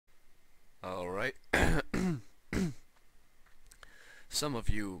Alright. Some of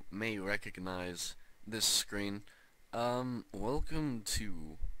you may recognize this screen. Welcome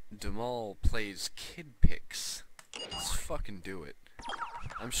to Demal Plays Kid Pics. Let's fucking do it.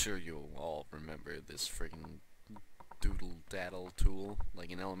 I'm sure you'll all remember this friggin' doodle daddle tool. Like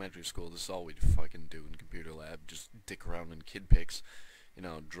in elementary school, this is all we'd fucking do in computer lab. Just dick around in kid pics. You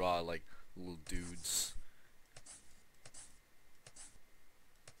know, draw like little dudes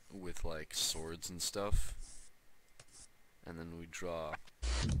with like swords and stuff. And then we draw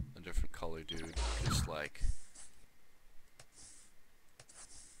a different color dude, just like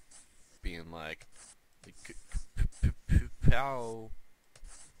being like pow,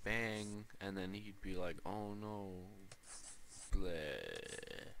 bang, and then he'd be like, oh no,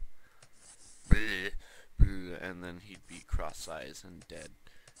 bleh, bleh, bleh, and then he'd be cross-eyes and dead,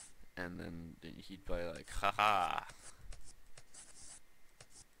 and then he'd be like, haha,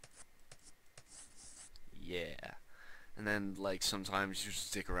 yeah. And then, like, sometimes you just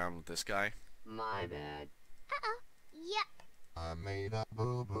stick around with this guy. My bad. Yep. I made a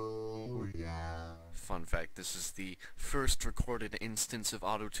boo-boo, yeah. Fun fact, this is the first recorded instance of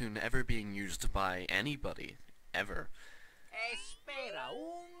autotune ever being used by anybody. Ever. Espera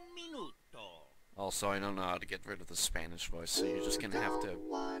un minuto. Also, I don't know how to get rid of the Spanish voice, so you're just gonna have to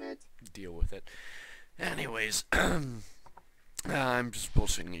deal with it. Anyways, I'm just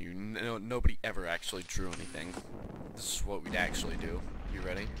bullshitting you. Nobody ever actually drew anything. This is what we'd actually do. You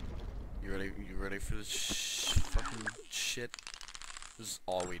ready? You ready? You ready for this fucking shit? This is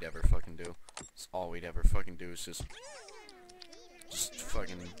all we'd ever fucking do. This is all we'd ever fucking do is just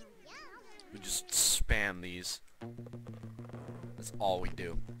fucking, we just spam these. That's all we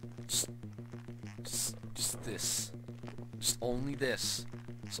do. Just this. Just only this.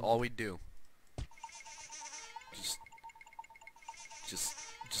 That's all we do.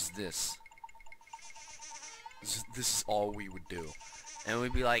 Just this. This is all we would do. And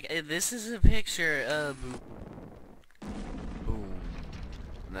we'd be like, hey, this is a picture, boom.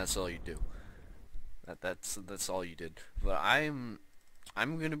 And that's all you do. That's all you did. But I'm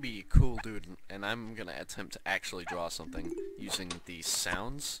gonna be a cool dude, and I'm gonna attempt to actually draw something using the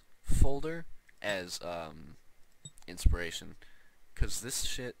sounds folder as, inspiration. 'Cause this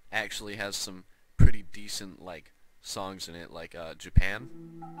shit actually has some pretty decent, like, songs in it, like, Japan.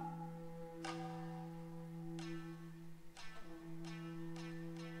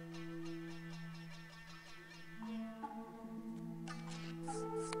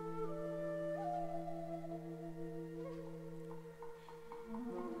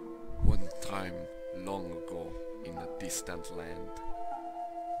 One time, long ago, in a distant land,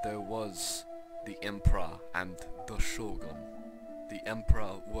 there was the Emperor and the Shogun. The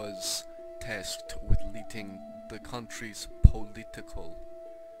Emperor was tasked with leading the country's political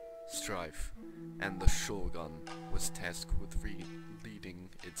strife, and the Shogun was tasked with leading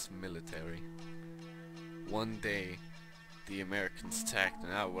its military. One day, the Americans attacked,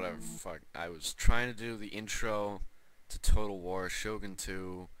 and whatever, fuck, I was trying to do the intro to Total War, Shogun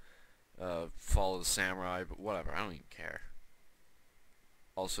 2, Fall of the Samurai, but whatever, I don't even care.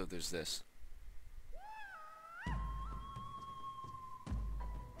 Also, there's this.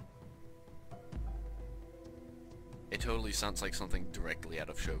 It totally sounds like something directly out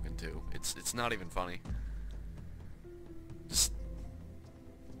of Shogun 2. It's not even funny. Just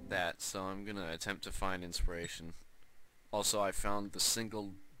that, so I'm gonna attempt to find inspiration. Also, I found the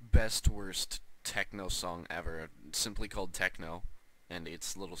single best worst techno song ever, simply called Techno, and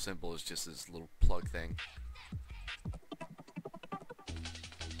its little symbol is just this little plug thing.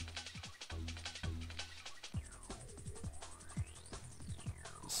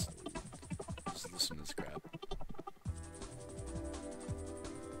 Just listen to this crap.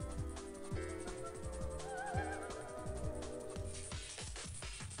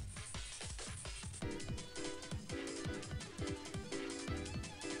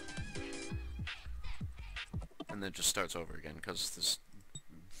 And then it just starts over again, because this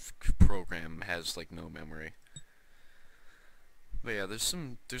program has like no memory. But yeah, there's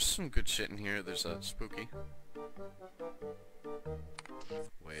some good shit in here. There's a spooky.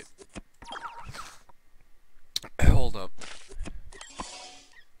 Wait. Hold up.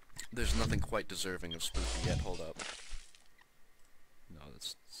 There's nothing quite deserving of spooky yet. Hold up. No,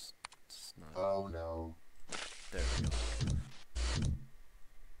 that's not. Oh no. There we go.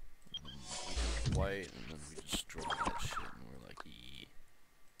 We do white, and then we just draw that shit, and we're like, ee.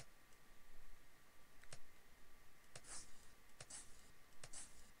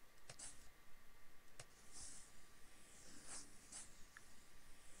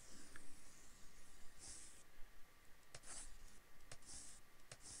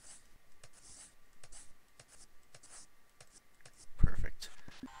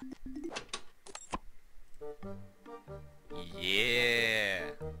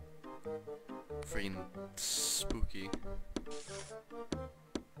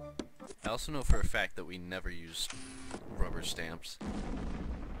 also know for a fact that we never used rubber stamps.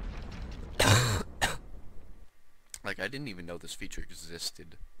 Like, I didn't even know this feature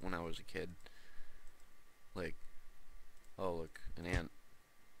existed when I was a kid. Like, oh look, an ant.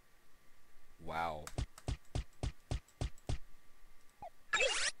 Wow.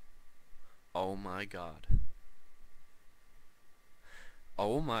 Oh my god.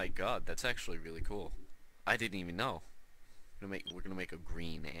 Oh my god, that's actually really cool. I didn't even know. We're gonna make a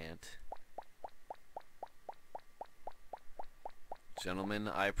green ant. Gentlemen,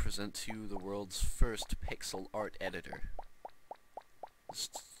 I present to you the world's first pixel art editor.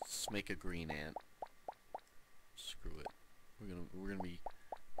 Let's make a green ant. Screw it. We're gonna be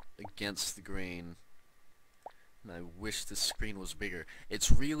against the grain. And I wish this screen was bigger.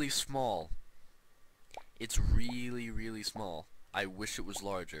 It's really small. It's really, really small. I wish it was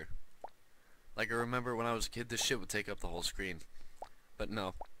larger. Like, I remember when I was a kid, this shit would take up the whole screen. But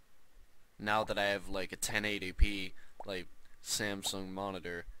no. Now that I have, like, a 1080p, like, Samsung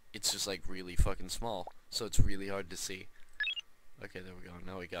monitor, it's just, like, really fucking small. So it's really hard to see. Okay, there we go.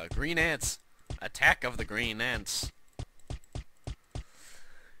 Now we got green ants. Attack of the green ants.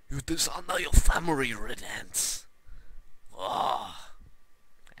 You dishonor your family, red ants. Ah.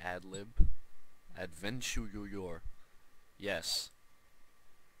 Ad-lib. Adventure your. Yes.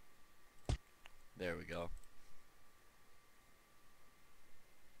 There we go.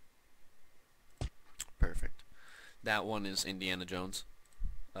 Perfect. That one is Indiana Jones.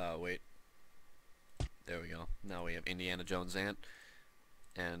 Wait. There we go. Now we have Indiana Jones ant.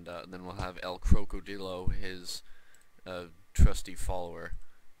 And then we'll have El Crocodilo, his trusty follower.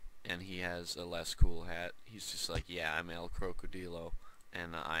 And he has a less cool hat. He's just like, yeah, I'm El Crocodilo.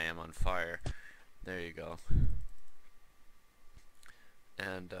 And I am on fire. There you go.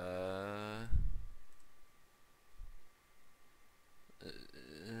 And,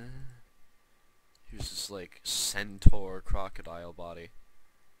 here's this, like, centaur crocodile body.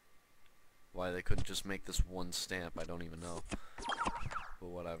 Why they couldn't just make this one stamp, I don't even know. But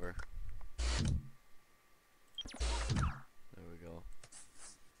whatever. There we go.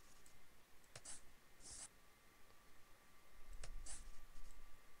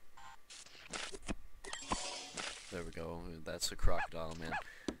 There we go. That's a crocodile, man.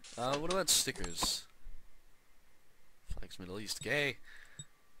 What about stickers? Flags Middle East. Gay!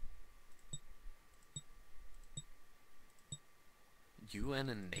 UN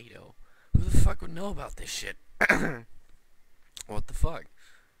and NATO? Who the fuck would know about this shit? What the fuck?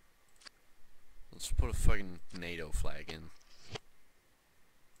 Let's put a fucking NATO flag in.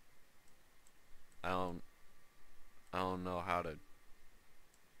 I don't know how to...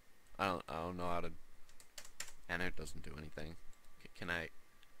 I don't know how to... And it doesn't do anything. Can I...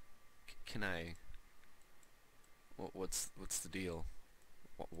 What's the deal?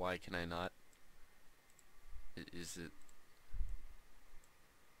 Why can I not? Is it...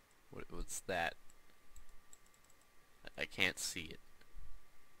 What's that? I can't see it.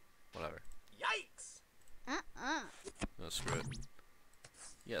 Whatever. Yikes! No, screw it.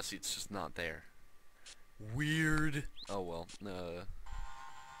 Yeah, see, it's just not there. Weird. Oh well.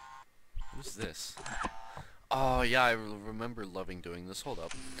 What is this? Oh yeah, I remember loving doing this. Hold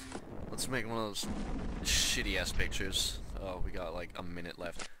up. Let's make one of those shitty ass pictures. Oh, we got like a minute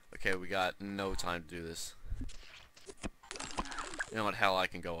left. Okay, we got no time to do this. You know what, hell, I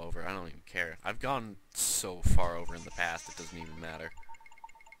can go over. I don't even care. I've gone so far over in the past, it doesn't even matter.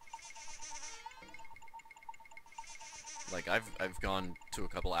 Like, I've gone to a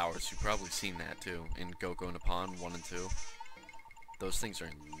couple hours. You've probably seen that, too, in Go Nippon 1 and 2. Those things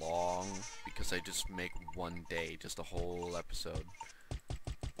are long, because I just make one day, just a whole episode.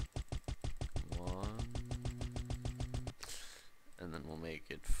 One... And then we'll make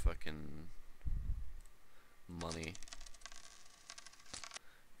it fucking... money.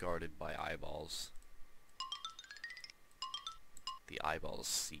 Guarded by eyeballs. The eyeballs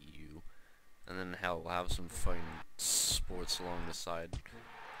see you. And then hell, we'll have some fucking sports along the side.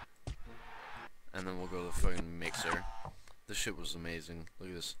 And then we'll go to the fucking mixer. This shit was amazing. Look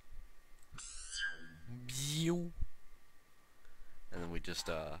at this. And then we just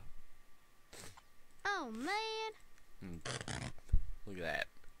Oh man. Look at that.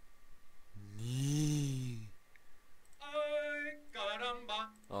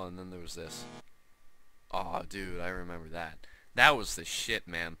 Oh, and then there was this. Oh, dude, I remember that. That was the shit,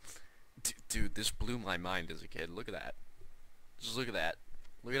 man. Dude, this blew my mind as a kid. Look at that. Just look at that.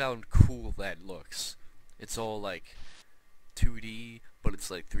 Look at how cool that looks. It's all like 2D, but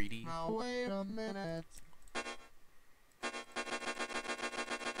it's like 3D. Now wait a minute.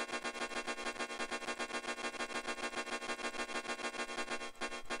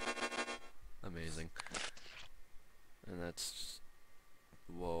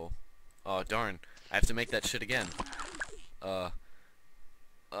 darn. I have to make that shit again.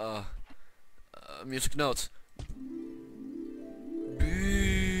 Music notes.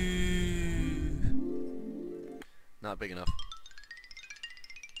 Not big enough.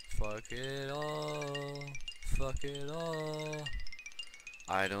 Fuck it all. Fuck it all.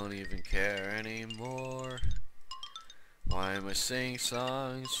 I don't even care anymore. Why am I singing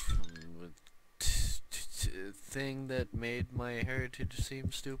songs from a thing that made my heritage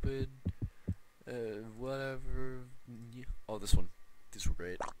seem stupid? Whatever. Oh, this one. These were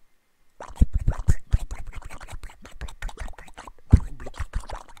great.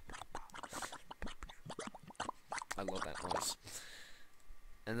 I love that noise.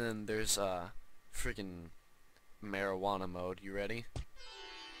 And then there's freaking marijuana mode. You ready?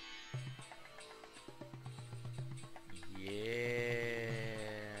 Yeah.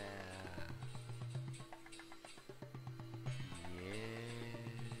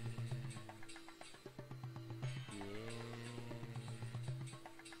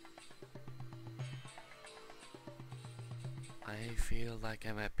 I feel like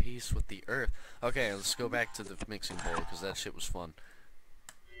I'm at peace with the earth. Okay, let's go back to the mixing bowl, because that shit was fun.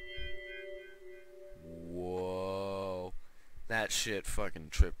 Whoa. That shit fucking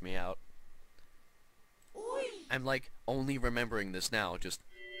tripped me out. I'm like only remembering this now, just...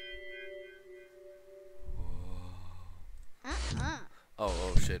 Whoa.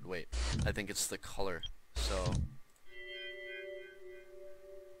 Oh shit, wait. I think it's the color, so...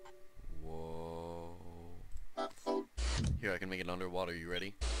 Whoa. Here, I can make it underwater. You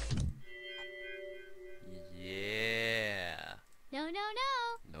ready? Yeah. No, no,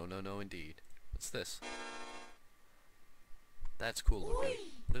 no. No, no, no, indeed. What's this? That's cool looking.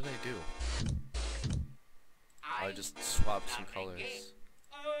 What did I do? I just swapped some colors.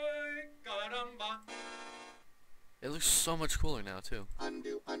 It looks so much cooler now, too.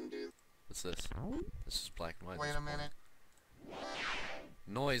 Undo, undo. What's this? This is black and white. Wait a minute.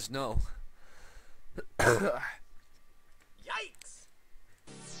 Noise, no. Yikes!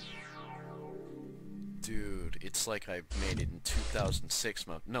 Dude, it's like I made it in 2006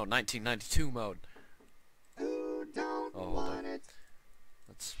 mode. No, 1992 mode. Who don't Oh, hold want on. it?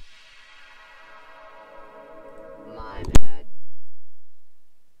 Let's... My bad.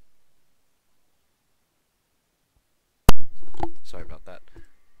 Sorry about that.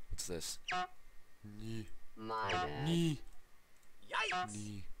 What's this? Nee. My bad. Nee. Yikes!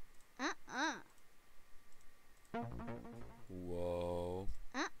 Nee. Uh-uh. Whoa.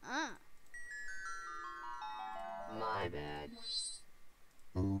 Uh-uh. My bad.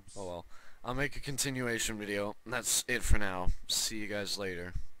 Oops. Oh well. I'll make a continuation video. That's it for now. See you guys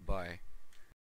later. Bye.